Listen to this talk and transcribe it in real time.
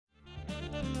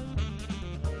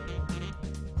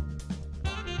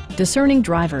Discerning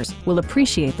drivers will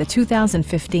appreciate the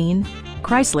 2015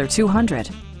 Chrysler 200.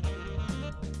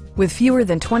 With fewer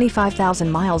than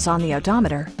 25,000 miles on the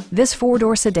odometer, this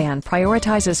four-door sedan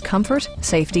prioritizes comfort,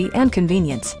 safety, and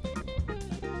convenience.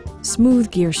 Smooth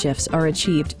gear shifts are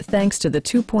achieved thanks to the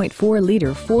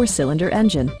 2.4-liter four-cylinder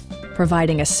engine,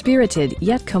 providing a spirited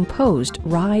yet composed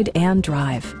ride and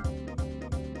drive.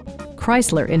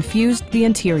 Chrysler infused the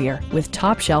interior with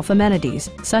top-shelf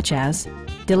amenities such as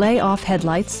delay-off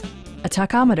headlights, a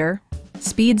tachometer,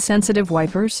 speed-sensitive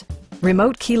wipers,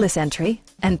 remote keyless entry,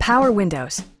 and power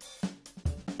windows.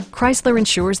 Chrysler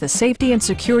ensures the safety and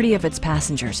security of its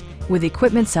passengers with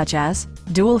equipment such as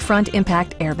dual front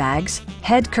impact airbags,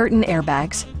 head curtain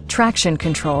airbags, traction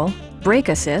control, brake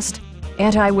assist,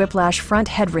 anti-whiplash front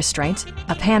head restraints,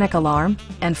 a panic alarm,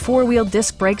 and four-wheel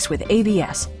disc brakes with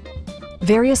ABS.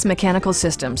 Various mechanical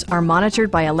systems are monitored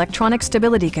by electronic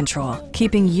stability control,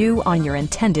 keeping you on your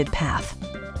intended path.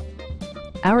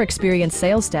 Our experienced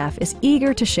sales staff is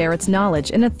eager to share its knowledge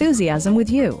and enthusiasm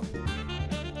with you.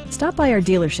 Stop by our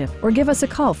dealership or give us a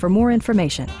call for more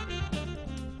information.